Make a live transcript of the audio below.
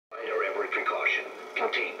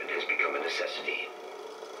containment has become a necessity.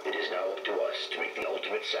 It is now up to us to make the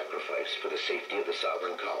ultimate sacrifice for the safety of the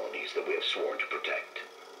sovereign colonies that we have sworn to protect.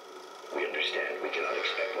 We understand we cannot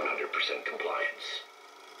expect 100% compliance.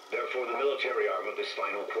 Therefore, the military arm of this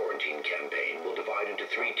final quarantine campaign will divide into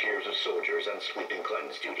 3 tiers of soldiers on sweep and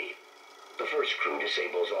cleanse duty. The first crew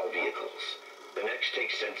disables all vehicles. The next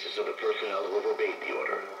takes census of the personnel who have obeyed the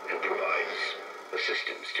order and provides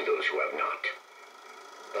assistance to those who have not.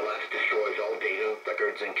 The last destroys all data,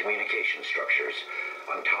 records, and communication structures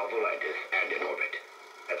on Volantis and in orbit.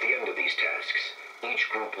 At the end of these tasks, each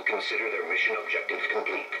group will consider their mission objectives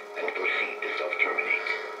complete and proceed to self-terminate.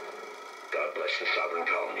 God bless the sovereign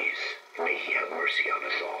colonies, and may He have mercy on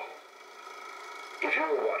us all. If you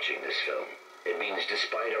are watching this film, it means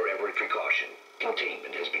despite our every precaution,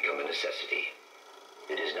 containment has become a necessity.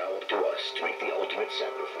 It is now up to us to make the ultimate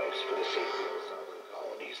sacrifice for the safety of the sovereign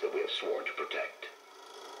colonies that we have sworn to protect.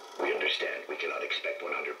 We understand we cannot expect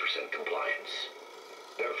 100% compliance.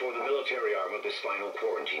 Therefore, the military arm of this final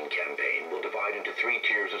quarantine campaign will divide into 3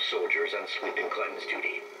 tiers of soldiers on sweep and cleanse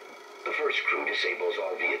duty. The first crew disables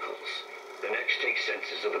all vehicles. The next takes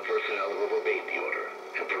census of the personnel who have obeyed the order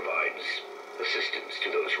and provides assistance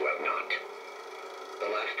to those who have not.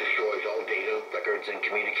 The last destroys all data, records, and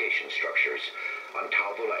communication structures on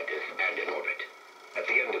Volantis and in orbit. At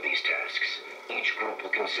the end of these tasks, each group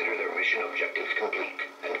will consider their mission objectives complete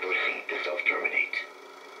and proceed to self-terminate.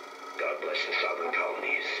 God bless the sovereign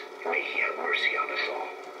colonies, and may He have mercy on us all.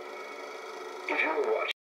 If you are watching